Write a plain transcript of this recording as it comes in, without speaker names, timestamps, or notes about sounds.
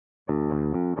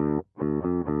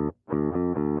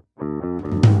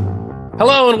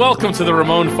Hello and welcome to the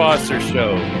Ramon Foster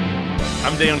Show.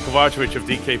 I'm Dan Kovacevic of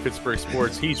DK Pittsburgh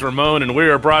Sports. He's Ramon, and we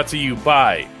are brought to you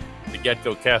by the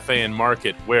Get-Go Cafe and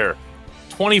Market, where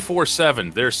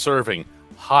 24/7 they're serving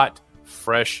hot,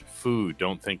 fresh food.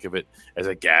 Don't think of it as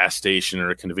a gas station or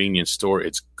a convenience store.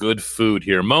 It's good food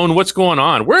here. Moan, what's going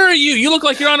on? Where are you? You look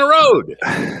like you're on the road.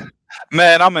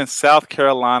 Man, I'm in South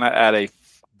Carolina at a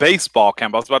baseball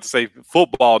camp. I was about to say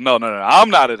football. No.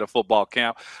 I'm not at a football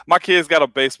camp. My kids got a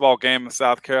baseball game in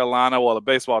South Carolina, a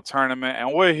baseball tournament,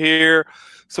 and we're here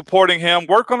supporting him.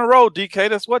 Work on the road, DK.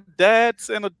 That's what dads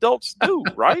and adults do,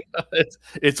 right?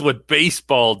 It's what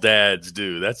baseball dads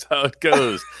do. That's how it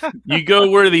goes. You go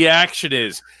where the action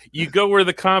is. You go where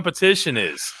the competition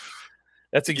is.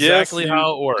 That's exactly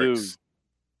how it works. Do.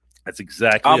 That's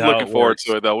exactly how it works. I'm looking forward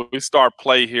to it, though. We start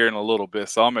play here in a little bit,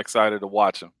 so I'm excited to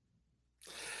watch them.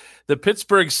 The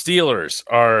Pittsburgh Steelers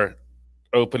are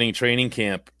opening training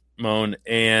camp, Moan,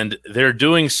 and they're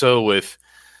doing so with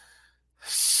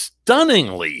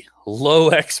stunningly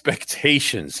low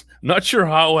expectations. Not sure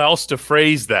how else to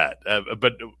phrase that,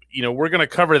 but we're going to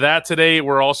cover that today.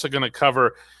 We're also going to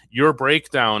cover your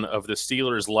breakdown of the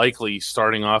Steelers' likely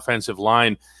starting offensive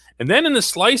line. And then in the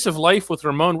Slice of Life with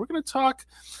Ramon, we're going to talk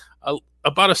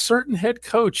about a certain head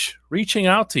coach reaching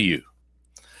out to you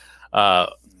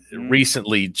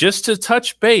recently just to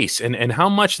touch base and how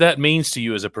much that means to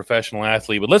you as a professional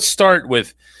athlete. But let's start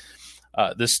with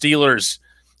the Steelers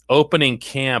opening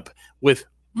camp with,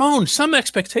 Moan, some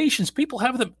expectations. People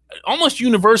have them almost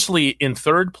universally in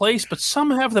third place, but some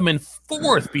have them in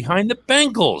fourth behind the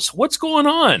Bengals. What's going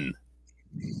on?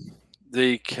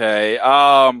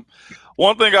 DK,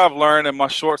 one thing I've learned in my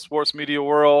short sports media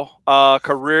world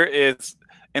career is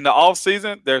in the off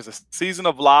season, there's a season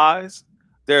of lies,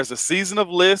 there's a season of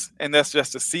lists, and that's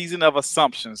just a season of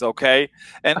assumptions, okay?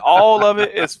 And all of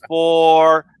it is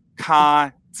for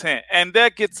content, and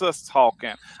that gets us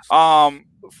talking.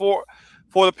 For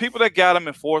the people that got them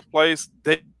in fourth place,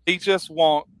 they just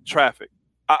want traffic.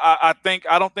 I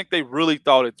don't think they really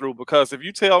thought it through, because if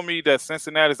you tell me that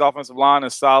Cincinnati's offensive line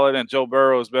is solid and Joe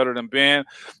Burrow is better than Ben,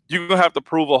 you're going to have to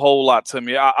prove a whole lot to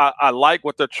me. I like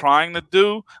what they're trying to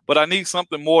do, but I need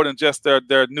something more than just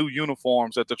their new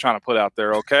uniforms that they're trying to put out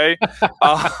there, okay?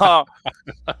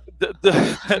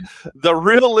 The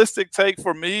realistic take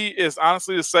for me is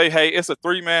honestly to say, hey, it's a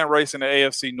three-man race in the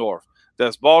AFC North.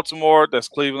 That's Baltimore, that's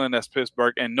Cleveland, that's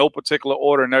Pittsburgh, in no particular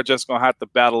order, and they're just going to have to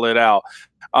battle it out.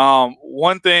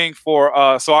 One thing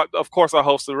of course, I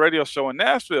host a radio show in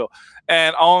Nashville,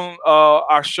 and on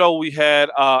our show we had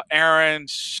Aaron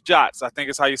Schatz, I think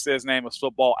is how you say his name, of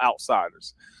Football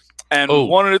Outsiders. And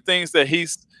one of the things that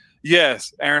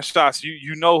Aaron Schatz,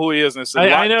 you know who he is, and it's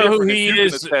I know who he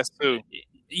is. Too.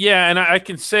 Yeah, and I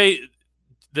can say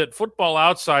that Football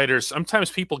Outsiders, sometimes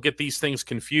people get these things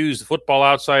confused. Football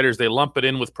Outsiders, they lump it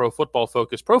in with Pro Football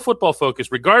Focus. Pro Football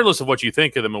Focus, regardless of what you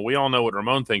think of them, and we all know what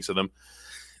Ramon thinks of them,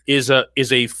 is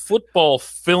a football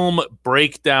film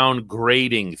breakdown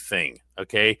grading thing,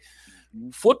 okay?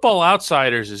 Football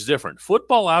Outsiders is different.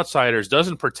 Football Outsiders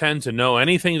doesn't pretend to know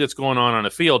anything that's going on a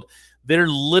field. They're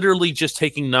literally just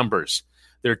taking numbers.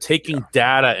 They're taking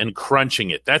data and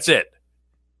crunching it. That's it.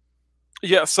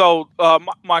 Yeah, so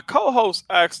my co-host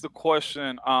asked the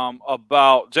question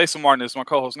about – Jason Martin is my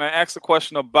co-host, and I asked the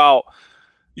question about,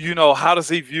 how does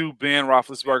he view Ben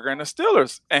Roethlisberger and the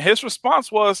Steelers? And his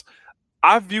response was,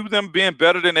 I view them being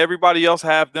better than everybody else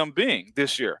have them being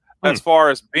this year. As far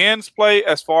as Ben's play,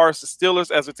 as far as the Steelers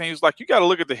as a team, he's like, you got to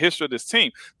look at the history of this team.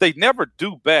 They never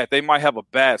do bad. They might have a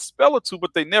bad spell or two,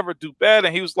 but they never do bad.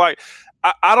 And he was like,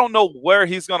 I don't know where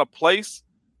he's going to place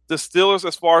the Steelers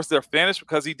as far as their finish,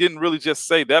 because he didn't really just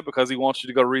say that because he wants you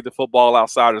to go read the Football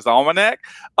Outsiders Almanac.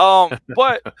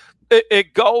 But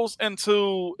it goes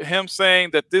into him saying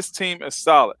that this team is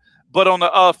solid. But on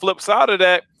the flip side of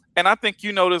that, and I think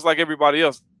you know this like everybody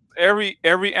else, every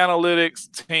analytics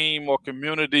team or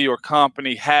community or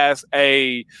company has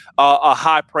a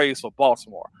high praise for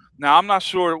Baltimore. Now, I'm not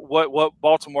sure what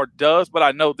Baltimore does, but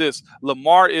I know this.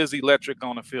 Lamar is electric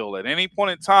on the field. At any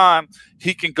point in time,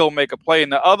 he can go make a play.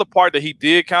 And the other part that he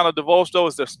did kind of divulge, though,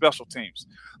 is their special teams.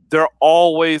 They're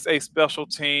always a special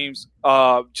teams.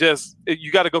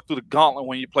 You got to go through the gauntlet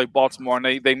when you play Baltimore,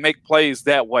 and they make plays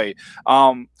that way.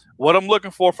 What I'm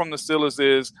looking for from the Steelers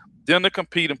is them to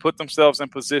compete and put themselves in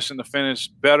position to finish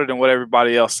better than what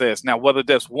everybody else says. Now, whether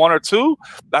that's one or two,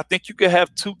 I think you could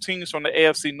have two teams from the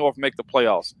AFC North make the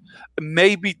playoffs.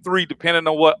 Maybe three, depending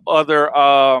on what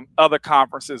other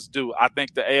conferences do. I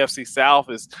think the AFC South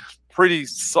is pretty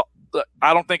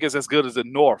I don't think it's as good as the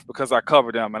North because I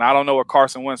covered them, and I don't know what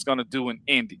Carson Wentz is going to do in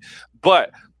Indy.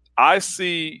 But I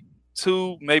see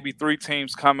 2, maybe 3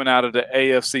 teams coming out of the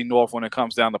AFC North when it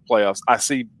comes down to playoffs. I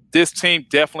see this team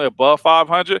definitely above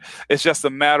 500. It's just a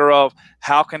matter of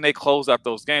how can they close out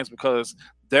those games, because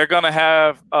they're going to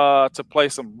have to play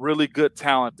some really good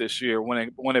talent this year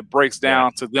when it breaks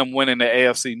down to them winning the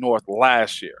AFC North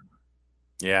last year.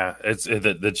 Yeah, it's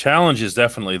the challenge is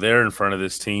definitely there in front of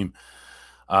this team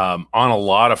on a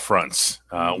lot of fronts.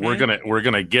 We're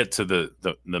gonna get to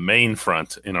the main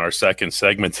front in our second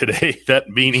segment today, that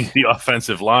meaning the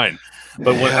offensive line.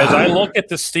 But as I look at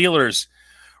the Steelers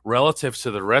relative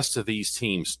to the rest of these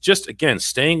teams, just again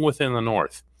staying within the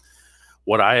North,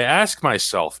 what I ask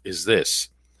myself is this: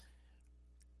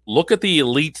 look at the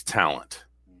elite talent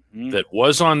that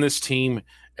was on this team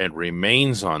and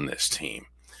remains on this team.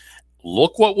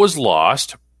 Look what was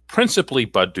lost, principally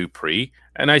Bud Dupree,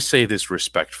 and I say this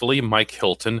respectfully, Mike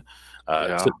Hilton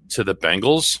to the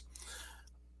Bengals.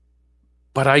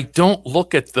 But I don't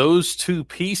look at those two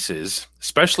pieces,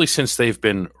 especially since they've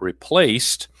been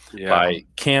replaced by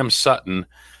Cam Sutton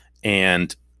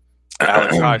and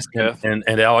Alex Highsmith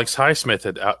and Alex Highsmith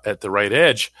at the right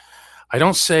edge. I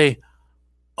don't say,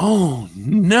 oh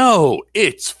no,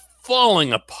 it's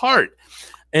falling apart.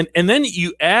 And then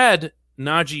you add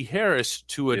Najee Harris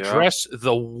to address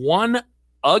the one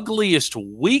ugliest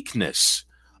weakness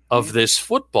of this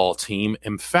football team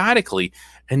emphatically,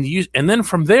 and then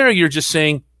from there you're just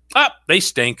saying, they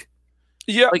stink.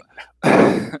 Yeah, like,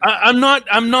 I'm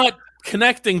not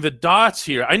connecting the dots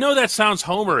here. I know that sounds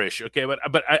Homerish, okay,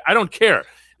 but I don't care.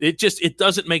 It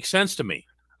doesn't make sense to me.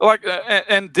 Like,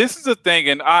 and this is the thing,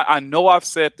 and I know I've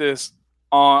said this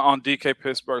on DK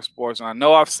Pittsburgh Sports, and I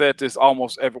know I've said this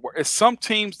almost everywhere. It's some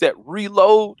teams that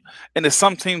reload, and there's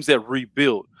some teams that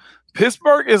rebuild.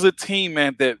 Pittsburgh is a team,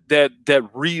 man, that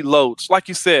reloads. Like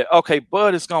you said, okay,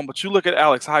 Bud is gone, but you look at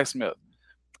Alex Highsmith.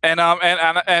 And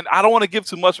I don't want to give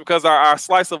too much because our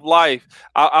slice of life,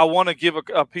 I want to give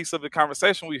a piece of the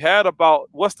conversation we had about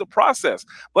what's the process.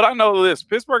 But I know this: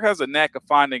 Pittsburgh has a knack of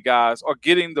finding guys or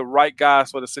getting the right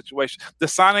guys for the situation. The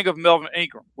signing of Melvin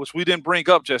Ingram, which we didn't bring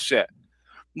up just yet.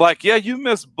 Like, yeah, you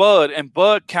miss Bud, and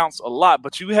Bud counts a lot,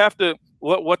 but you have to.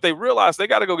 What they realized, they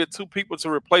got to go get 2 people to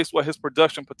replace what his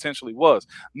production potentially was.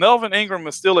 Melvin Ingram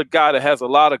is still a guy that has a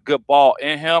lot of good ball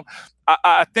in him.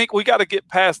 I think we got to get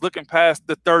past looking past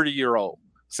the 30-year-old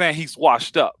saying he's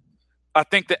washed up. I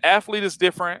think the athlete is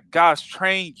different. Guys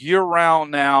train year-round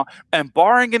now, and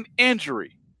barring an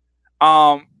injury,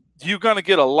 you're going to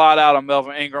get a lot out of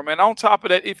Melvin Ingram. And on top of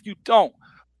that, if you don't,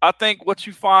 I think what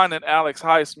you find in Alex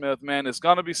Highsmith, man, is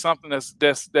going to be something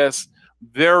that's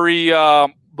very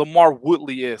Lamar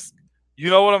Woodley-esque. You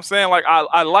know what I'm saying? Like,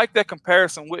 I like that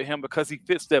comparison with him because he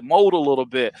fits that mold a little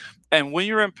bit. And when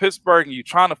you're in Pittsburgh and you're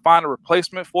trying to find a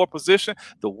replacement for a position,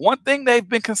 the one thing they've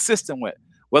been consistent with,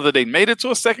 whether they made it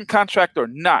to a second contract or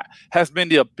not, has been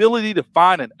the ability to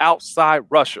find an outside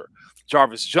rusher.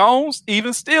 Jarvis Jones,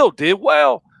 even still, did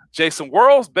well. Jason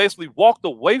Worrells basically walked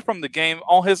away from the game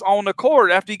on his own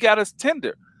accord after he got his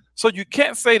tender. So you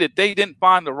can't say that they didn't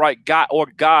find the right guy or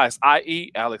guys,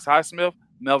 i.e. Alex Highsmith,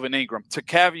 Melvin Ingram, to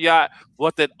caveat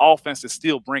what that offense is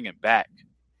still bringing back.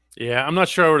 Yeah, I'm not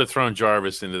sure I would have thrown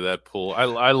Jarvis into that pool.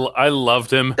 I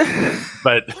loved him,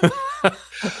 but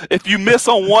if you miss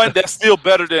on one, that's still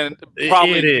better than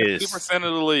probably 50% of the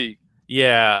league.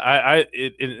 Yeah,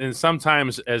 and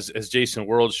sometimes, as Jason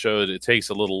World showed, it takes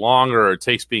a little longer, or it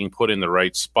takes being put in the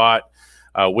right spot.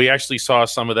 We actually saw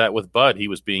some of that with Bud. He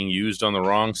was being used on the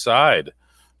wrong side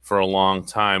for a long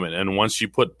time, and once you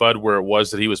put Bud where it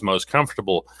was that he was most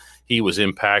comfortable, he was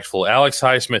impactful. Alex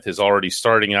Highsmith is already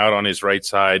starting out on his right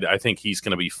side. I think he's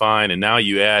going to be fine, and now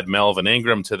you add Melvin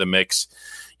Ingram to the mix.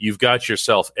 You've got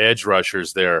yourself edge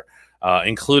rushers there,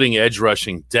 including edge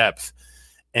rushing depth.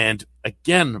 And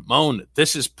again, Moan,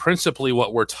 this is principally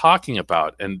what we're talking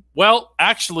about. And, well,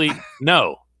 actually,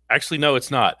 no,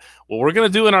 it's not. What we're going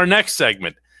to do in our next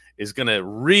segment is going to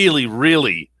really,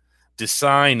 really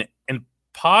decide and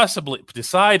possibly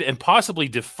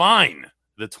define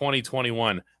the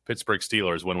 2021 Pittsburgh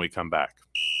Steelers when we come back.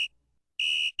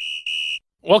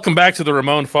 Welcome back to the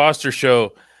Ramon Foster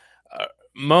Show.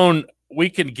 Moan, we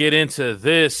can get into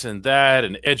this and that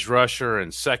and edge rusher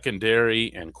and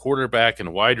secondary and quarterback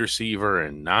and wide receiver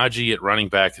and Najee at running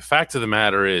back. The fact of the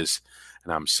matter is,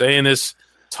 and I'm saying this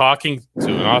talking to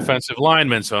an offensive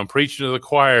lineman, so I'm preaching to the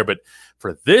choir, but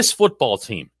for this football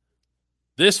team,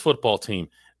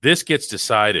 this gets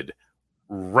decided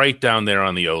right down there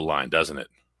on the O-line, doesn't it?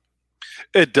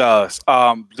 It does.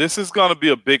 This is going to be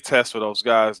a big test for those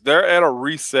guys. They're at a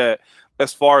reset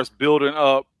as far as building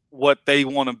up what they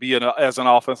want to be as an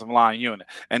offensive line unit.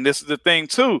 And this is the thing,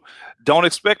 too. Don't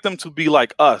expect them to be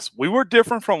like us. We were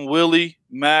different from Willie,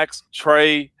 Max,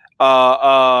 Trey,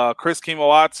 Chris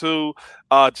Kemoatu,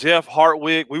 Jeff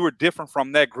Hartwig. We were different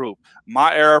from that group.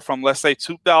 My era from, let's say,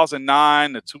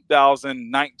 2009 to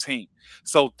 2019.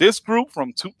 So this group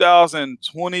from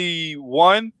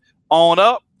 2021 on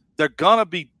up, they're going to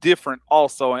be different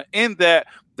also. And in that,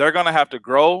 they're going to have to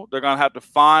grow. They're going to have to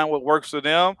find what works for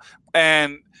them.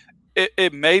 And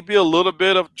it may be a little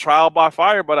bit of trial by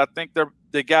fire, but I think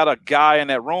they got a guy in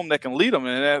that room that can lead them,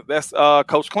 and that's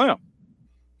Coach Clem.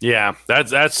 Yeah,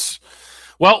 that's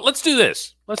well, let's do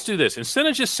this. Instead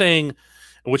of just saying,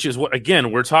 which is what,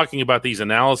 again, we're talking about these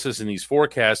analysis and these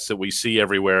forecasts that we see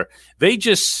everywhere. They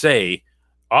just say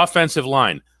offensive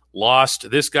line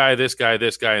lost this guy, this guy,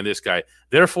 this guy, and this guy.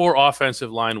 Therefore,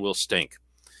 offensive line will stink.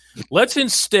 Let's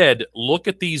instead look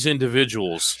at these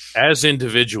individuals as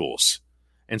individuals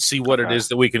and see what it is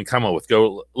that we can come up with.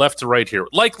 Go left to right here.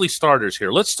 Likely starters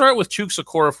here. Let's start with Chuks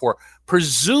Okorafor,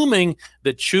 presuming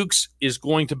that Chuks is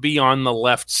going to be on the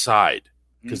left side,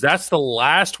 because that's the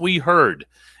last we heard,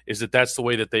 is that that's the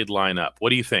way that they'd line up.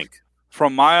 What do you think?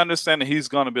 From my understanding, he's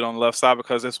going to be on the left side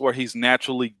because that's where he's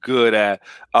naturally good at.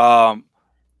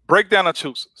 Breakdown of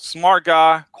Chuks. Smart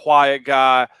guy, quiet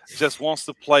guy, just wants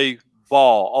to play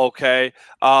ball, okay?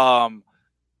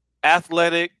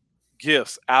 Athletic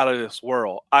gifts out of this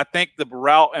world. I think the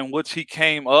route in which he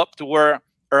came up to where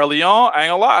early on, I ain't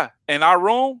gonna lie, in our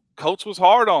room, coach was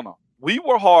hard on him. We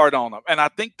were hard on him. And I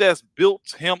think that's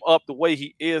built him up the way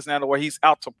he is now, to where he's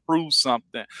out to prove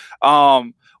something.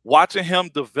 Watching him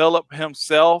develop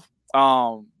himself,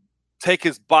 take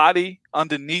his body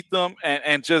underneath him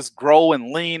and just grow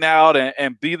and lean out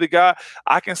and be the guy.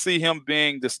 I can see him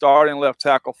being the starting left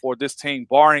tackle for this team,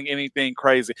 barring anything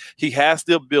crazy. He has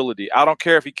the ability. I don't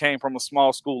care if he came from a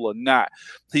small school or not.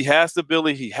 He has the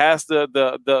ability. He has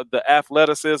the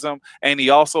athleticism, and he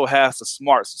also has the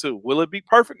smarts too. Will it be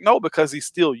perfect? No, because he's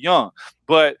still young.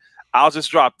 But I'll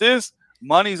just drop this.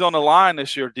 Money's on the line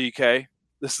this year, DK.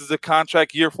 This is a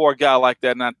contract year for a guy like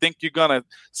that, and I think you're going to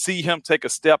see him take a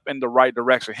step in the right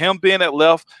direction. Him being at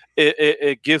left,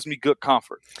 it gives me good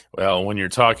comfort. Well, when you're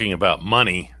talking about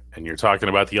money and you're talking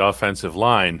about the offensive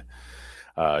line,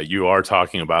 you are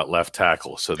talking about left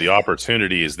tackle. So the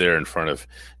opportunity is there in front of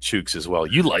Chuks as well.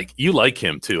 You like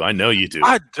him too. I know you do.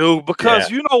 I do, because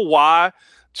you know why?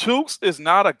 Chuks is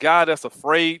not a guy that's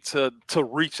afraid to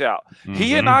reach out. Mm-hmm.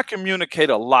 He and I communicate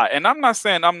a lot. And I'm not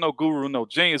saying I'm no guru, no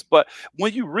genius, but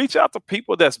when you reach out to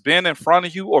people that's been in front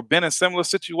of you or been in similar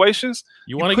situations,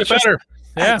 you want to get better.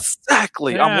 Yeah.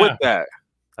 Exactly. Yeah. I'm with that.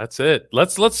 That's it.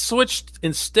 Let's switch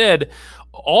instead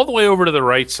all the way over to the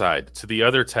right side to the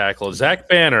other tackle, Zach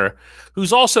Banner,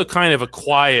 who's also kind of a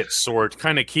quiet sort,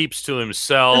 kind of keeps to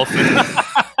himself.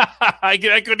 I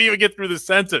couldn't even get through the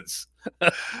sentence.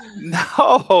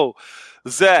 No,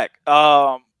 Zach,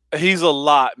 he's a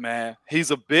lot, man. He's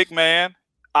a big man.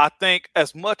 I think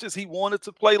as much as he wanted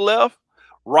to play left,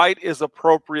 right is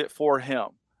appropriate for him.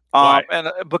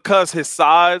 And because his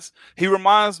size, he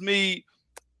reminds me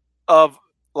of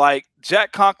like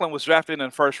Jack Conklin was drafted in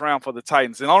the first round for the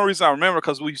Titans. And the only reason I remember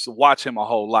because we used to watch him a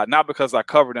whole lot, not because I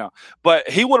covered him, but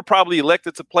he would have probably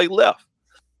elected to play left.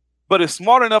 But it's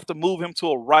smart enough to move him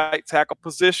to a right tackle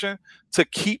position to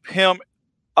keep him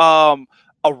a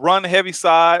run-heavy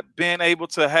side, being able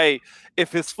to, hey,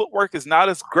 if his footwork is not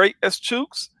as great as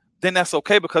Chuks, then that's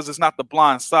okay because it's not the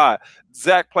blind side.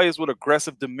 Zach plays with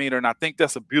aggressive demeanor, and I think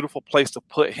that's a beautiful place to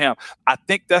put him. I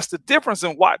think that's the difference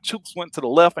in why Chuks went to the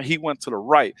left and he went to the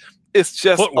right. It's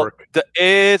just the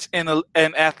edge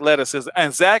and athleticism.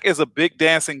 And Zach is a big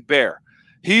dancing bear.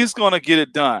 He's going to get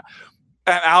it done.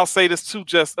 And I'll say this too,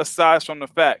 just aside from the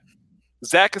fact,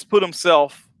 Zach has put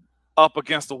himself up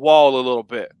against the wall a little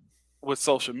bit with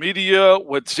social media,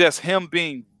 with just him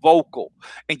being vocal.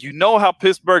 And you know how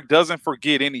Pittsburgh doesn't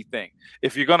forget anything.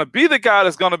 If you're going to be the guy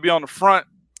that's going to be on the front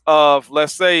of,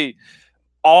 let's say,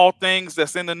 all things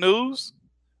that's in the news,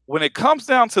 when it comes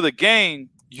down to the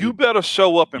game, you better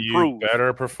show up and prove. You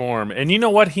better perform. And you know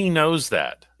what? He knows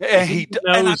that. And he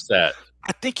knows that.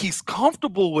 I think he's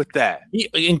comfortable with that.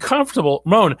 Comfortable.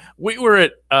 Ramon, we were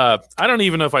at, I don't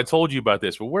even know if I told you about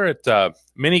this, but we're at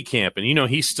mini camp, and,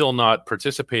 he's still not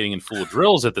participating in full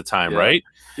drills at the time, right?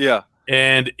 Yeah.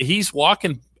 And he's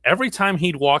walking, every time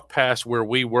he'd walk past where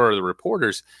we were, the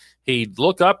reporters, he'd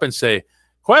look up and say,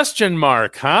 question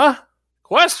mark, huh?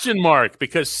 Question mark,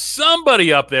 because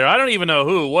somebody up there, I don't even know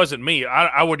who, it wasn't me.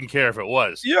 I wouldn't care if it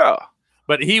was. Yeah.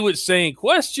 But he was saying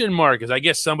question mark, because I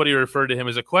guess somebody referred to him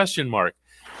as a question mark.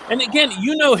 And again,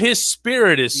 his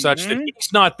spirit is such that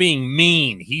he's not being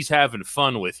mean. He's having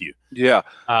fun with you. Yeah.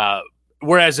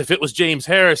 Whereas if it was James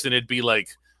Harrison, it'd be like,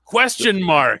 question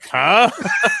mark, huh?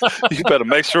 You better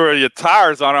make sure your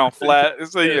tires aren't on flat.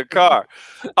 It's in your car.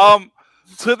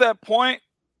 To that point,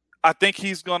 I think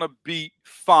he's going to be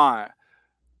fine.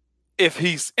 If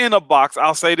he's in a box,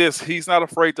 I'll say this, he's not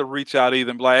afraid to reach out either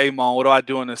and be like, hey, Mon, what do I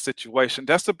do in this situation?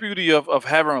 That's the beauty of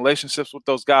having relationships with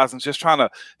those guys and just trying to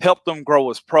help them grow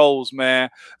as pros,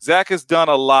 man. Zach has done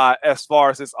a lot as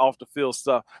far as his off-the-field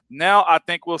stuff. Now I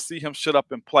think we'll see him shut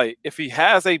up and play. If he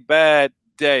has a bad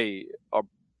day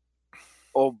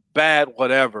or bad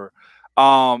whatever,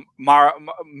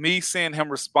 me seeing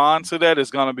him respond to that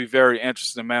is going to be very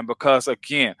interesting, man, because,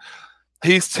 again,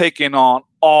 he's taking on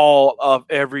all of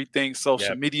everything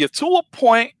social media to a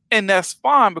point, and that's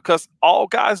fine because all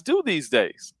guys do these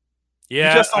days. Yeah,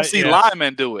 you just don't see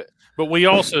linemen do it. But we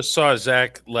also saw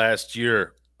Zach last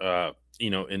year,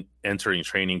 in entering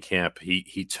training camp.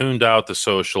 He tuned out the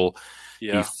social.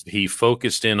 Yeah. He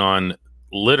focused in on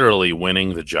literally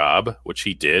winning the job, which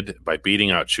he did by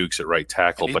beating out Chooks at right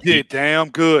tackle. But he did damn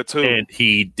good, too. And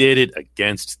he did it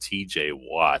against T.J.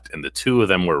 Watt, and the two of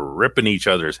them were ripping each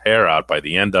other's hair out by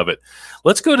the end of it.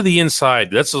 Let's go to the inside.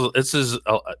 This is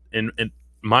in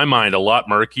my mind, a lot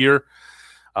murkier.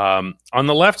 On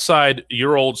the left side,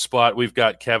 your old spot, we've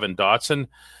got Kevin Dotson.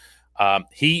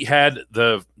 He had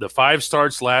the 5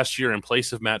 starts last year in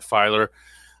place of Matt Filer,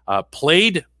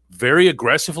 played very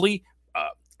aggressively.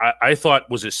 I thought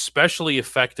was especially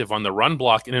effective on the run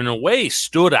block and in a way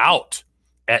stood out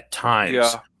at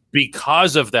times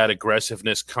because of that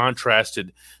aggressiveness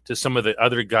contrasted to some of the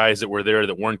other guys that were there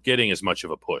that weren't getting as much of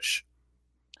a push.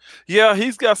 Yeah,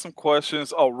 he's got some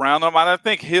questions around him. And I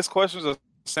think his questions are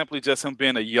simply just him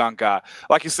being a young guy.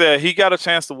 Like you said, he got a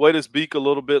chance to wet his beak a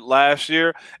little bit last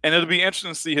year, and it'll be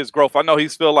interesting to see his growth. I know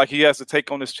he's feel like he has to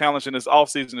take on this challenge in this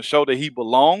offseason to show that he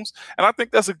belongs, and I think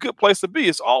that's a good place to be.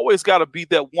 It's always got to be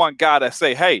that one guy that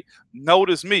say, hey,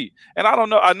 notice me. And I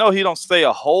don't know. I know he don't say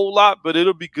a whole lot, but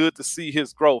it'll be good to see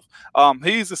his growth.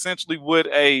 He's essentially with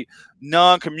a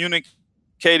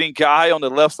non-communicating guy on the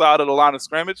left side of the line of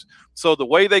scrimmage. So the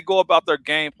way they go about their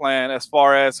game plan as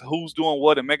far as who's doing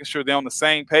what and making sure they're on the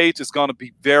same page is going to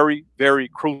be very, very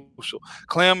crucial.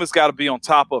 Clem has got to be on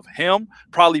top of him,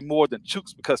 probably more than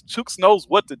Chooks, because Chooks knows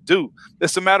what to do.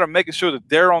 It's a matter of making sure that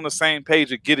they're on the same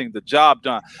page and getting the job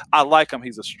done. I like him.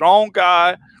 He's a strong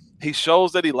guy. He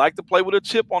shows that he likes to play with a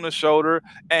chip on his shoulder,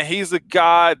 and he's a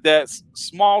guy that's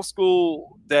small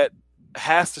school that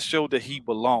has to show that he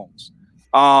belongs.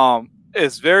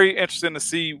 It's very interesting to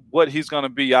see what he's going to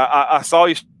be. I saw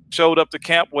he showed up to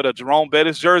camp with a Jerome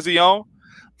Bettis jersey on.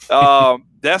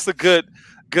 That's a good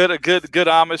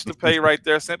homage to pay right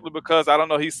there, simply because I don't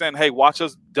know, he's saying, hey, watch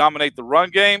us dominate the run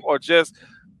game, or just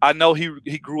I know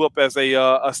he grew up as a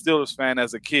Steelers fan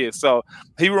as a kid. So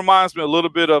he reminds me a little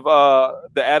bit of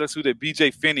the attitude that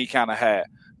B.J. Finney kind of had,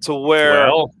 to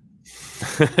where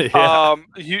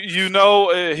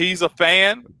he's a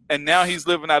fan, and now he's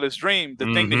living out his dream.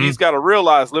 The thing that he's got to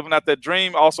realize, living out that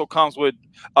dream also comes with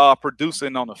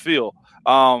producing on the field.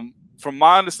 From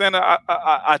my understanding,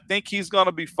 I think he's going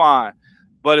to be fine,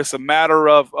 but it's a matter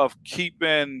of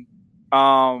keeping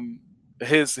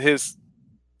his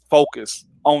focus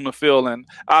on the field. And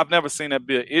I've never seen that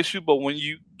be an issue, but when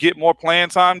you get more playing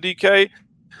time, DK,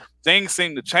 things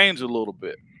seem to change a little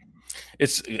bit.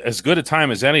 It's as good a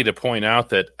time as any to point out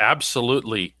that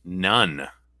absolutely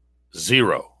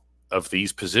zero of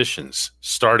these positions,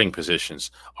 starting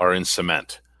positions, are in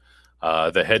cement.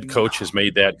 The head coach has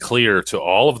made that clear to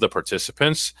all of the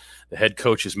participants. The head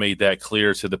coach has made that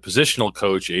clear to the positional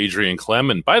coach, Adrian Clem.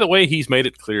 And by the way, he's made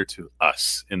it clear to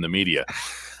us in the media.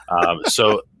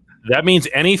 So that means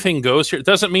anything goes here. It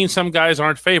doesn't mean some guys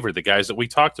aren't favored. The guys that we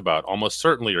talked about almost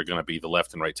certainly are going to be the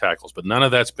left and right tackles, but none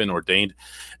of that's been ordained,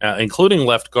 including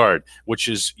left guard, which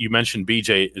is, you mentioned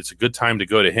BJ. It's a good time to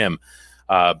go to him.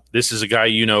 This is a guy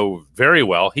you know very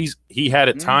well. He had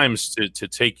at times to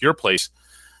take your place.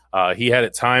 He had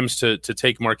at times to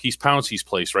take Marquise Pouncey's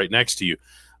place right next to you.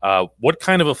 What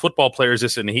kind of a football player is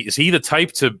this? And is he the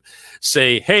type to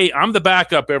say, hey, I'm the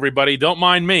backup, everybody, don't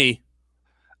mind me?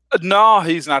 No,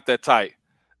 he's not that type.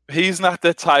 He's not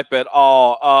that type at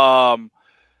all.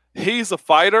 He's a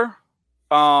fighter.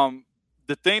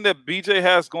 The thing that BJ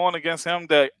has going against him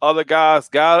that other guys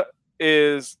got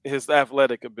is his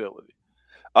athletic ability.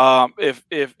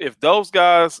 If those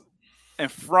guys in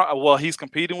front, well, he's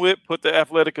competing with, put the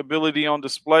athletic ability on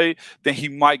display, then he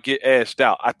might get edged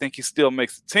out. I think he still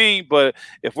makes the team, but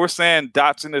if we're saying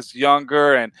Dotson is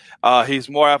younger and he's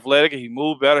more athletic and he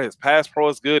moves better, his pass pro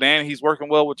is good, and he's working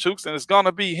well with Chooks, and it's going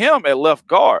to be him at left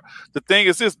guard. The thing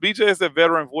is this, BJ is that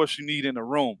veteran voice you need in the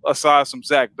room, aside from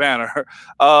Zach Banner.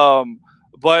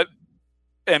 But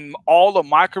in all of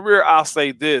my career, I'll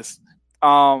say this.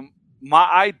 My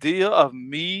idea of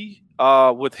me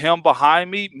with him behind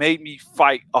me made me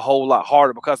fight a whole lot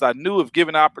harder because I knew if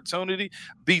given the opportunity,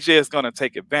 BJ is going to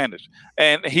take advantage.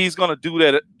 And he's going to do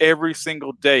that every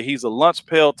single day. He's a lunch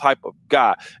pail type of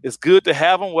guy. It's good to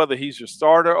have him, whether he's your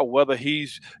starter or whether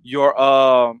he's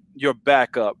your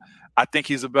backup. I think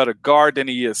he's a better guard than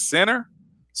he is center.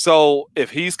 So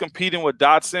if he's competing with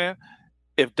Dotson,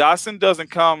 if Dotson doesn't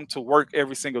come to work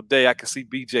every single day, I can see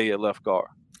BJ at left guard.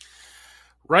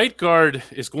 Right guard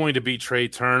is going to be Trey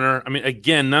Turner. I mean,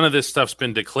 again, none of this stuff's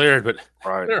been declared, but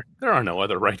there are no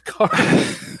other right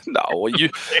guards. No, when you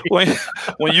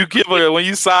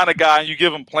sign a guy and you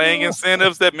give him playing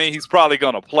incentives, that means he's probably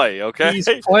going to play. Okay, he's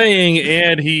playing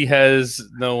and he has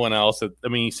no one else. I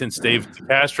mean, since Dave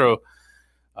Castro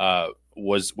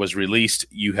was released,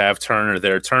 you have Turner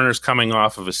there. Turner's coming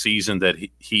off of a season that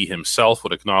he himself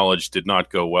would acknowledge did not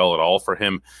go well at all for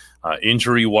him.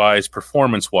 Injury-wise,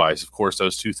 performance-wise. Of course,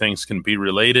 those two things can be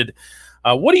related.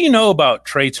 What do you know about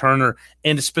Trey Turner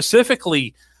and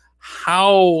specifically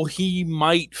how he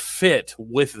might fit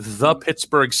with the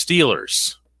Pittsburgh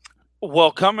Steelers?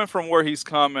 Well, coming from where he's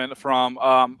coming from,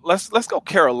 let's go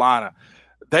Carolina.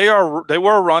 They were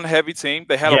a run-heavy team.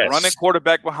 They had a running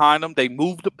quarterback behind them. They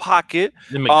moved the pocket.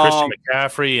 Christian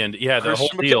McCaffrey and the whole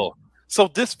deal. So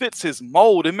this fits his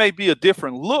mold. It may be a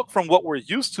different look from what we're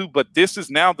used to, but this is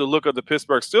now the look of the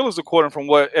Pittsburgh Steelers, according from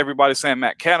what everybody's saying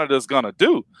Matt Canada is going to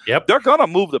do. Yep. They're going to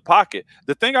move the pocket.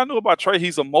 The thing I knew about Trey,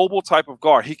 he's a mobile type of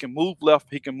guard. He can move left.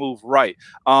 He can move right.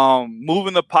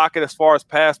 Moving the pocket as far as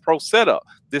pass pro setup.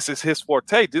 This is his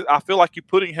forte. I feel like you're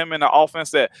putting him in an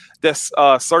offense that's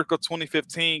circa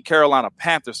 2015 Carolina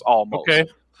Panthers almost. Okay.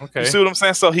 You see what I'm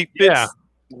saying? So he fits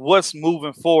what's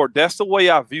moving forward. That's the way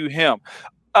I view him.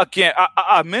 Again,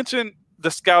 I mentioned the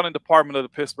scouting department of the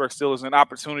Pittsburgh Steelers, an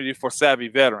opportunity for savvy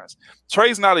veterans.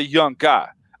 Trey's not a young guy.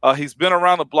 He's been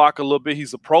around the block a little bit.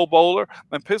 He's a Pro Bowler.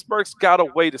 And Pittsburgh's got a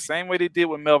way, the same way they did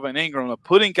with Melvin Ingram, of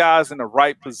putting guys in the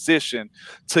right position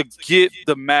to get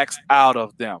the max out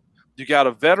of them. You got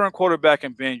a veteran quarterback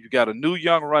in Ben. You got a new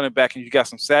young running back, and you got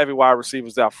some savvy wide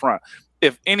receivers out front.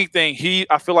 If anything,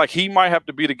 I feel like he might have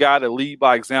to be the guy to lead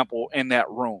by example in that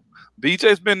room.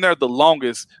 BJ's been there the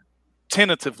longest,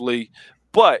 tentatively,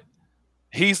 but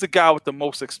he's the guy with the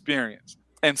most experience.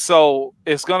 And so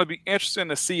it's going to be interesting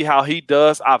to see how he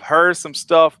does. I've heard some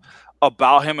stuff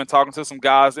about him and talking to some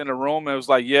guys in the room, and it was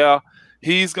like, yeah,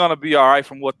 he's going to be all right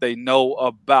from what they know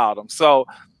about him. So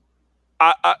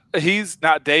he's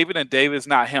not David, and David's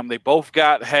not him. They both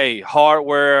got,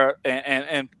 hardware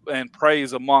and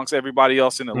praise amongst everybody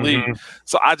else in the league.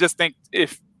 So I just think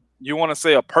if you want to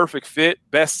say a perfect fit,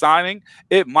 best signing,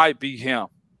 it might be him.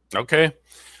 Okay.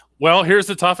 Well, here's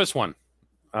the toughest one.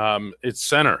 It's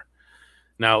center.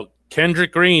 Now,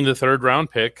 Kendrick Green, the third-round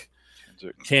pick,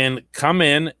 can come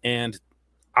in and,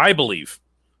 I believe,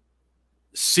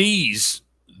 seize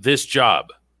this job.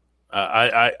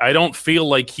 I don't feel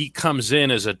like he comes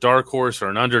in as a dark horse or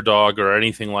an underdog or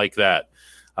anything like that.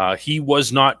 He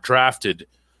was not drafted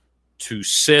to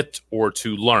sit or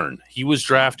to learn. He was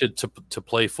drafted to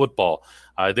play football.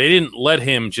 They didn't let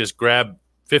him just grab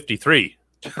 53.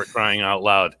 For crying out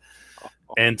loud,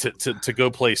 and to go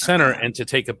play center and to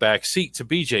take a back seat to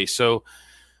BJ. So,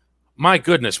 my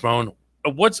goodness, Moan,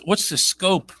 what's the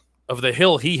scope of the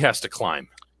hill he has to climb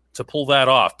to pull that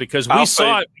off? Because you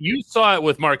saw it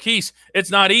with Marquise. It's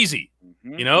not easy,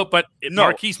 but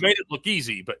Marquise made it look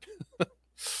easy. But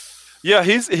yeah,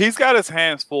 he's got his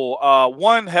hands full.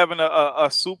 One, having a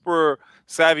super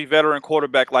savvy veteran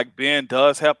quarterback like Ben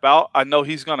does help out. I know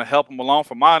he's going to help him along.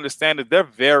 From my understanding, they're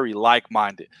very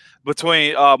like-minded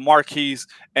between Marquise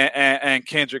and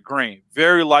Kendrick Green.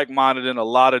 Very like-minded in a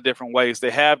lot of different ways.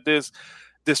 They have this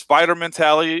fighter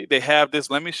mentality. They have this,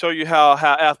 let me show you how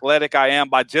athletic I am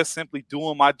by just simply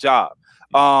doing my job.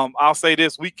 I'll say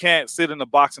this, we can't sit in the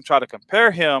box and try to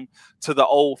compare him to the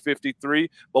old 53,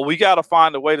 but we got to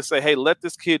find a way to say, hey, let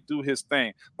this kid do his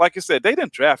thing. Like you said, they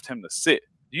didn't draft him to sit.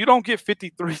 You don't get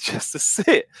 53 just to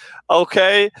sit,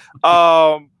 okay?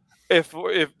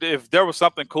 If there was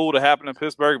something cool to happen in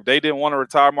Pittsburgh, if they didn't want to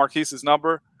retire Marquise's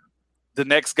number, the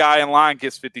next guy in line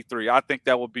gets 53. I think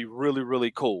that would be really,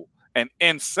 really cool. And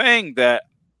in saying that,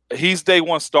 he's day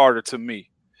one starter to me.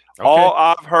 Okay. All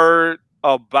I've heard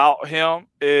about him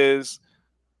is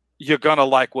you're gonna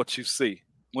like what you see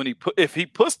if he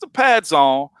puts the pads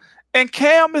on, and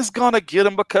Cam is gonna get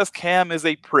him because Cam is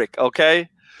a prick, okay?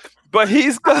 But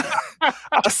he's gonna.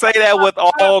 I say that with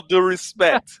all due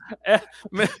respect.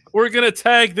 We're gonna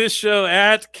tag this show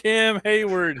at Cam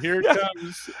Hayward. Here it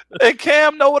comes. And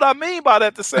Cam know what I mean by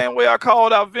that. The same way I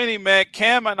called out Vinny, man.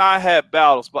 Cam and I had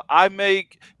battles,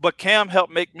 but Cam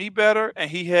helped make me better,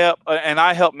 and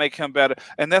I helped make him better.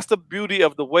 And that's the beauty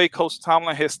of the way Coach Tomlin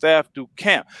and his staff do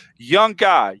Cam. Young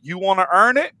guy, you want to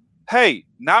earn it? Hey,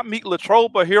 not Meet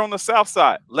Latrobe, but here on the South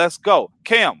Side. Let's go.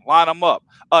 Cam, line him up.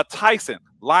 Tyson,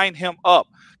 line him up.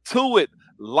 Tuitt,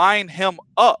 line him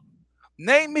up.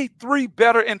 Name me 3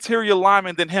 better interior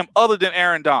linemen than him other than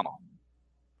Aaron Donald.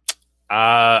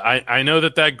 I know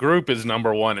that group is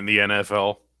number 1 in the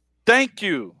NFL. Thank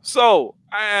you. So,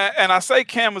 and I say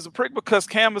Cam is a prick because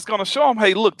Cam is going to show him,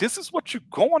 hey, look, this is what you're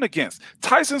going against.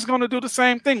 Tyson's going to do the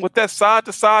same thing with that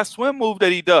side-to-side swim move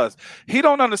that he does. He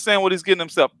don't understand what he's getting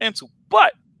himself into.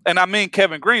 But, and I mean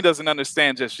Kevin Green doesn't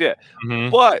understand just yet.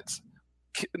 Mm-hmm. But,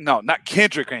 no, not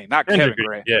Kendrick Green, not Kevin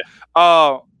Green.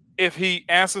 Yeah. If he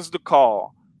answers the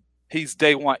call, he's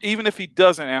day one. Even if he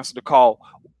doesn't answer the call,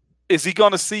 is he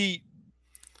going to see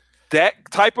that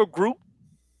type of group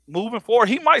moving forward?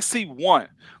 He might see one.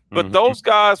 But those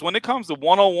guys, when it comes to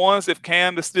one-on-ones, if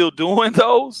Cam is still doing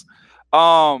those,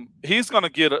 he's going to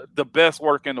get the best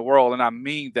work in the world, and I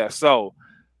mean that. So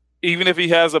even if he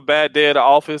has a bad day at the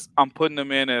office, I'm putting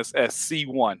him in as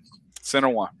C1, center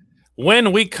 1.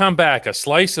 When we come back, a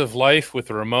slice of life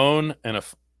with Ramon and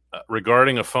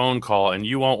regarding a phone call, and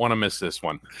you won't want to miss this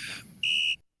one.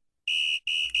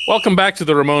 Welcome back to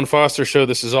the Ramon Foster Show.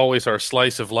 This is always our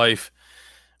slice of life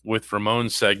with Ramon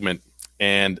segment.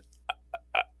 And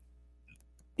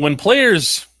when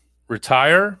players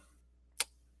retire,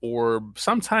 or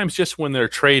sometimes just when they're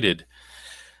traded,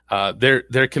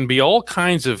 there can be all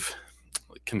kinds of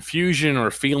confusion or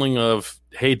feeling of,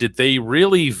 hey, did they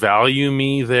really value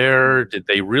me there? Did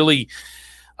they really?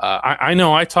 I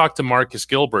know I talked to Marcus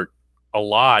Gilbert a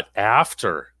lot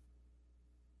after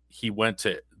he went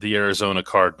to the Arizona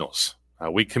Cardinals.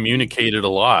 We communicated a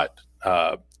lot,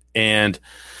 and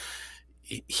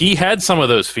he had some of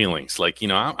those feelings, like,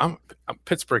 I'm a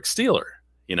Pittsburgh Steeler,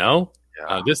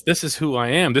 this is who I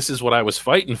am. This is what I was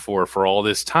fighting for all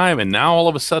this time, and now all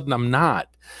of a sudden I'm not.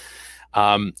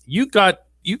 You got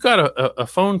a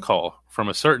phone call from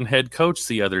a certain head coach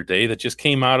the other day that just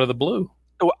came out of the blue.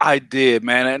 I did,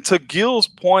 man. And to Gil's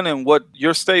point and what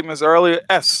your statements earlier,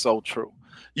 that's so true.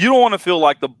 You don't want to feel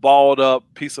like the balled up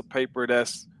piece of paper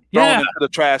that's thrown into the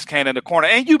trash can in the corner,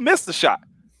 and you missed the shot.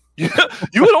 You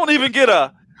don't even get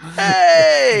a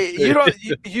hey. You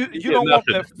don't want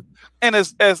that. And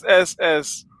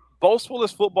as boastful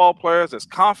as football players, as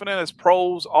confident as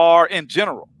pros are in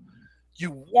general,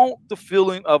 you want the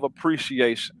feeling of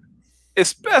appreciation,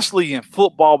 especially in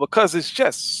football, because it's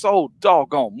just so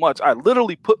doggone much. I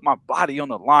literally put my body on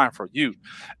the line for you.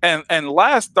 And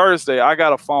last Thursday, I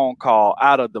got a phone call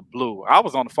out of the blue. I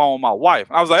was on the phone with my wife.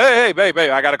 I was like, hey, babe,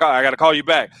 I gotta call you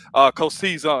back. Coach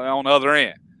T's on the other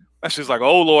end. And she's like,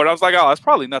 oh, Lord. I was like, oh, it's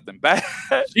probably nothing bad.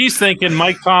 She's thinking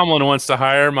Mike Tomlin wants to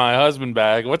hire my husband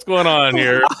back. What's going on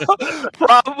here?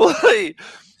 Probably.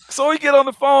 So we get on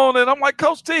the phone, and I'm like,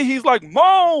 Coach T. He's like,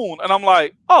 moan. And I'm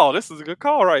like, oh, this is a good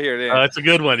call right here, then. That's a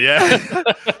good one, yeah.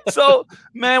 So,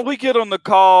 man, we get on the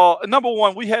call. Number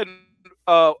one, we hadn't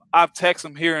I've texted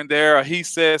him here and there. He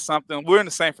said something. We're in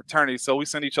the same fraternity, so we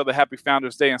send each other Happy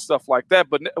Founders Day and stuff like that.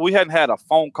 But we hadn't had a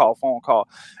phone call.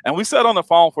 And we sat on the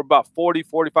phone for about 40,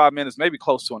 45 minutes, maybe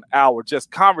close to an hour,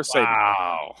 just conversating.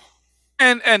 Wow.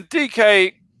 And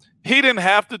DK, he didn't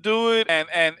have to do it,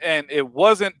 and it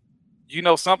wasn't,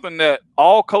 something that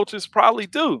all coaches probably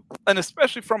do. And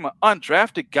especially from an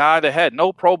undrafted guy that had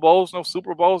no Pro Bowls, no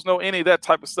Super Bowls, no any of that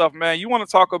type of stuff, man. You want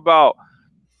to talk about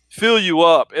fill you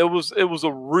up. It was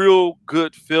a real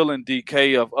good feeling,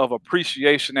 DK, of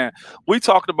appreciation. And we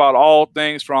talked about all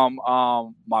things from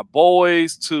my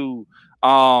boys to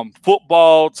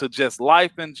football to just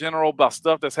life in general, about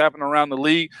stuff that's happening around the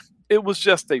league. It was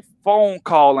just a phone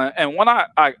call. And when I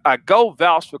go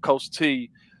vouch for Coach T,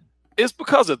 it's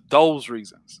because of those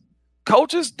reasons.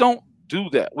 Coaches don't do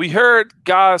that. We heard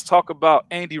guys talk about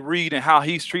Andy Reid and how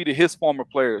he's treated his former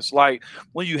players. Like,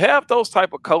 when you have those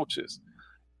type of coaches,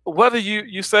 whether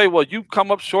you say, well, you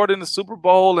come up short in the Super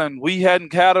Bowl and we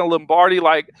hadn't had a Lombardi,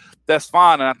 like, that's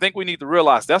fine. And I think we need to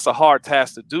realize that's a hard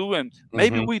task to do. And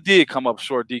maybe we did come up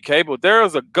short, DK, but there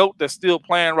is a GOAT that's still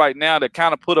playing right now that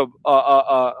kind of put a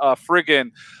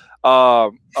friggin'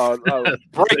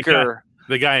 breaker.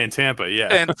 The guy in Tampa, yeah.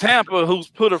 And Tampa, who's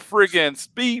put a friggin'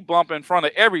 speed bump in front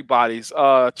of everybody's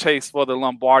chase for the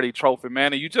Lombardi Trophy,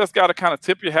 man. And you just got to kind of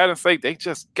tip your hat and say, they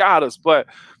just got us. But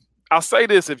I'll say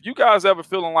this, if you guys ever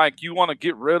feeling like you want to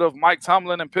get rid of Mike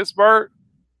Tomlin in Pittsburgh,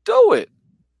 do it.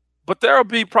 But there'll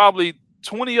be probably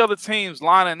 20 other teams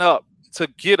lining up to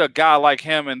get a guy like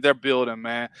him in their building,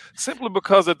 man, simply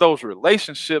because of those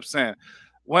relationships. And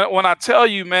when I tell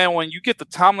you, man, when you get the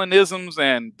Tomlinisms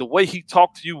and the way he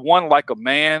talked to you, one, like a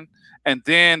man, and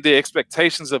then the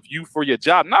expectations of you for your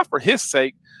job, not for his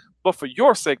sake, but for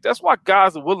your sake, that's why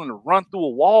guys are willing to run through a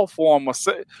wall for him or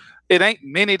say, it ain't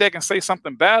many that can say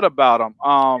something bad about him.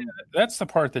 That's the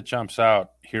part that jumps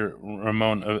out here,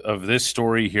 Ramon, of this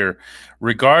story here.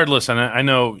 Regardless, and I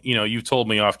know, you told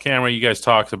me off camera, you guys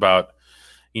talked about,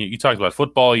 you talked about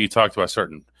football, you talked about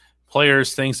certain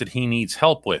players, things that he needs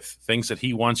help with, things that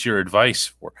he wants your advice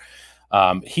for.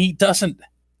 He doesn't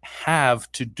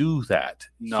have to do that.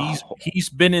 No. He's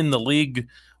been in the league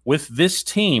with this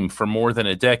team for more than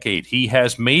a decade. He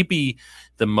has maybe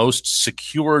the most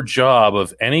secure job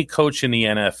of any coach in the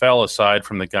NFL, aside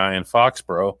from the guy in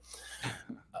Foxborough,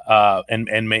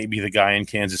 and maybe the guy in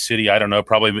Kansas City. I don't know,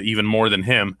 probably even more than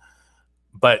him.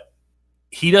 But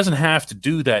he doesn't have to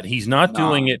do that. He's not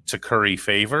doing it to curry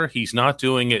favor. He's not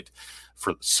doing it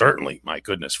for, certainly, my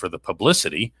goodness, for the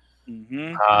publicity.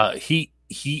 Mm-hmm.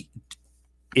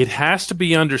 It has to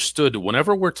be understood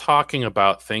whenever we're talking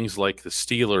about things like the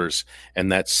Steelers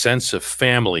and that sense of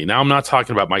family. Now, I'm not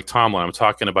talking about Mike Tomlin. I'm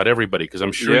talking about everybody, because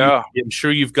I'm sure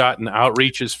you've gotten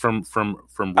outreaches from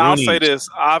Rooney. I'll say this: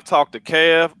 I've talked to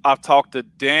Kev, I've talked to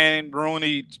Dan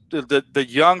Rooney, the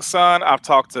young son. I've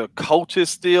talked to coaches.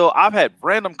 Still, I've had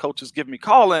random coaches give me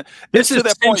calling. This is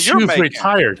since you've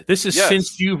retired. This is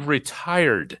since you've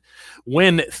retired.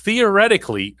 When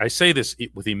theoretically, I say this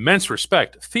with immense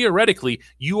respect, theoretically,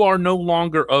 you are no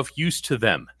longer of use to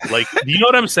them. Like, you know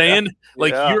what I'm saying?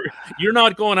 Like, you're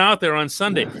not going out there on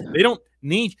Sunday.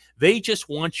 They just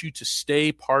want you to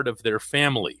stay part of their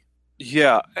family.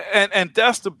 Yeah, and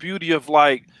that's the beauty of,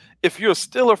 like, if you're a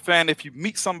Steeler fan, if you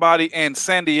meet somebody in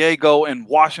San Diego and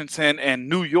Washington and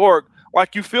New York,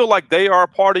 like, you feel like they are a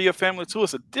part of your family too.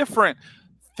 It's a different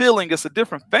feeling. It's a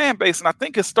different fan base. And I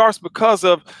think it starts because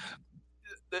of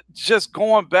just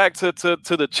going back to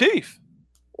the Chief.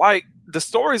 Like, the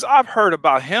stories I've heard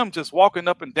about him just walking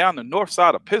up and down the north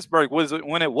side of Pittsburgh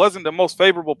when it wasn't the most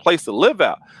favorable place to live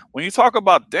out. When you talk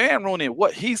about Dan Rooney and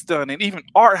what he's done, and even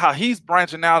Art, how he's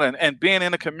branching out and being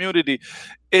in the community,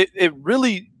 it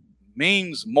really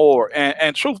means more.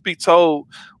 And truth be told,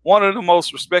 one of the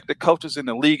most respected coaches in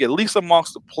the league, at least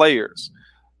amongst the players,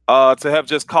 to have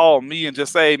just called me and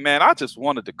just say, man, I just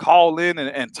wanted to call in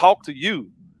and talk to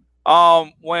you.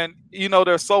 When,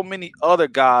 there's so many other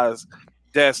guys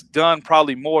that's done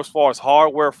probably more as far as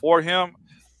hardware for him,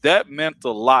 that meant a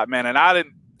lot, man. And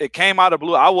it came out of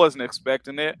blue. I wasn't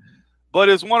expecting it, but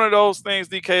it's one of those things,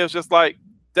 DK, is just like,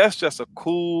 that's just a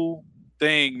cool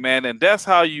thing, man. And that's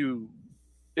how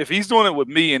if he's doing it with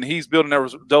me and he's building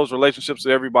those relationships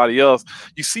with everybody else,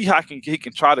 you see how he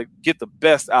can try to get the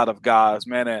best out of guys,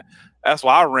 man. And that's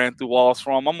why I ran through walls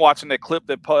from. I'm watching that clip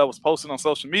that was posted on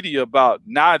social media about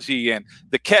Najee and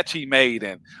the catch he made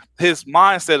and his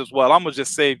mindset as well. I'm going to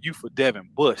just save you for Devin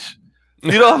Bush.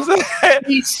 You know what I'm saying?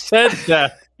 He said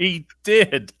that. He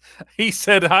did. He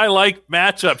said, I like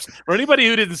matchups. For anybody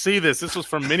who didn't see this was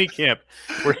from minicamp,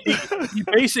 where he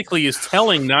basically is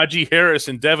telling Najee Harris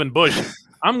and Devin Bush,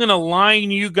 I'm going to line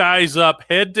you guys up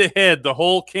head to head the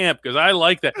whole camp because I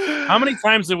like that. How many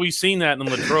times have we seen that in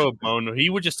Latrobe, Moan? He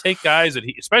would just take guys that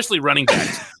especially running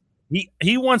backs.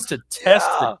 He wants to test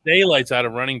the daylights out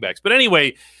of running backs. But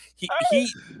anyway, he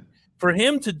for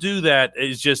him to do that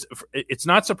is just, it's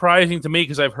not surprising to me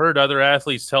because I've heard other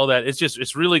athletes tell that.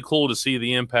 It's really cool to see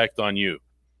the impact on you.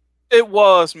 It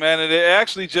was, man. And it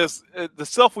actually just, the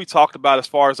stuff we talked about as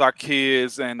far as our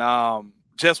kids and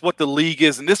just what the league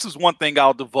is. And this is one thing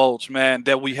I'll divulge, man,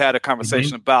 that we had a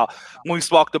conversation about when we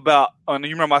spoke about, and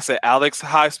you remember I said Alex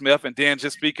Highsmith and then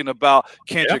just speaking about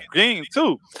Kendrick Green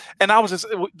too. And I was just,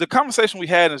 the conversation we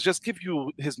had is just give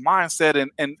you his mindset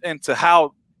and to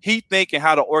how he thinks and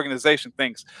how the organization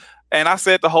thinks. And I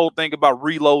said the whole thing about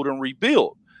reload and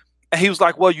rebuild. And he was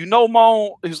like, well,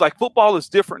 Mo, he was like, football is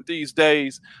different these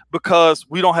days because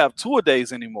we don't have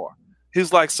two-a-days anymore.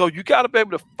 He's like, so you got to be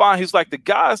able to find, he's like, the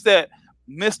guys that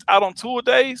missed out on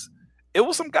two-a-days, it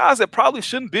was some guys that probably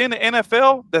shouldn't be in the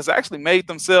NFL that's actually made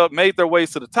their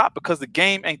ways to the top because the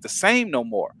game ain't the same no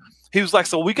more. He was like,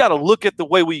 so we got to look at the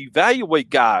way we evaluate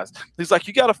guys. He's like,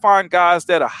 you got to find guys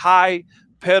that are high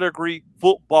pedigree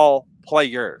football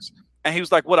players. And he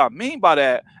was like, what I mean by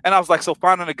that, and I was like, so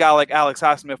finding a guy like Alex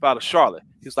Highsmith out of Charlotte.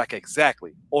 He was like,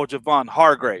 exactly. Or Javon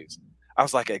Hargraves. I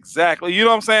was like, exactly. You know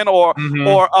what I'm saying? Or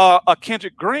a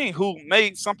Kendrick Green, who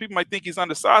some people might think he's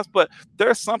undersized, but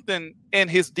there's something in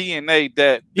his DNA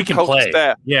that he can play.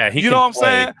 Staff, yeah, you know what I'm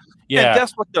saying? Yeah, and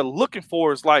that's what they're looking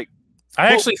for. Is like,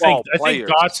 I think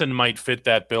Dotson might fit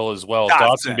that bill as well.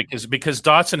 Dotson because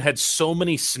Dotson had so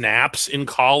many snaps in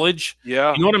college.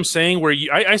 Yeah, you know what I'm saying? Where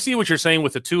I see what you're saying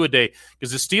with the two-a-day,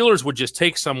 because the Steelers would just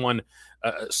take someone,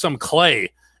 some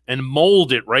clay, and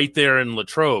mold it right there in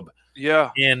Latrobe.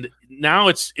 Yeah, and now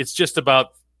it's just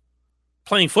about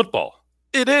playing football.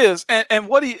 It is, and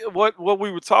what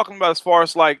we were talking about as far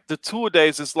as like the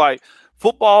two-a-days is like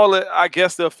football. I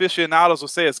guess the aficionados will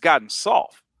say it's gotten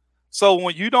soft. So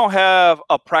when you don't have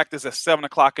a practice at 7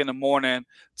 o'clock in the morning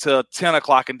to 10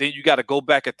 o'clock, and then you got to go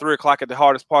back at 3 o'clock at the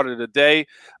hardest part of the day,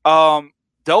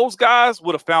 those guys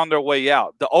would have found their way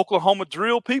out. The Oklahoma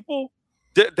drill people,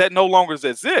 that no longer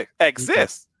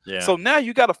exists. Yeah. So now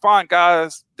you got to find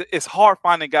guys. It's hard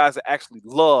finding guys that actually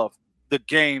love the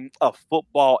game of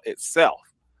football itself,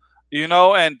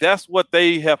 and that's what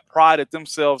they have prided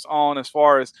themselves on as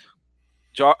far as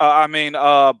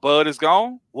Bud is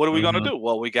gone. What are we going to do?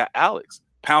 Well, we got Alex.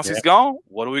 Pouncey's gone.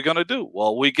 What are we going to do?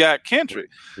 Well, we got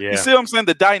Kendrick. Yeah. You see what I'm saying?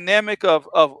 The dynamic of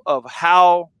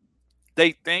how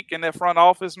they think in their front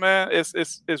office, man,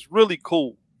 it's really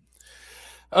cool.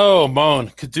 Oh, Moan,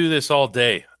 could do this all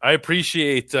day. I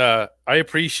appreciate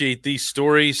these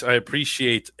stories. I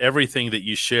appreciate everything that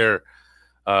you share,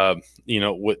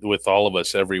 with all of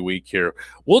us every week here.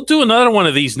 We'll do another one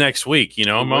of these next week,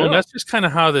 Moan. That's just kind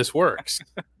of how this works.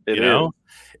 It is.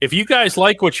 If you guys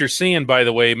like what you're seeing, by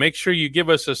the way, make sure you give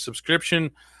us a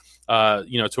subscription,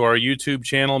 to our YouTube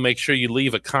channel. Make sure you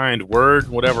leave a kind word,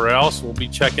 whatever else. We'll be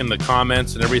checking the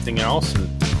comments and everything else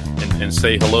and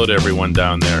say hello to everyone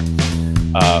down there.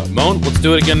 Moan, let's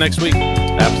do it again next week.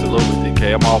 Absolutely,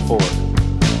 DK. I'm all for it.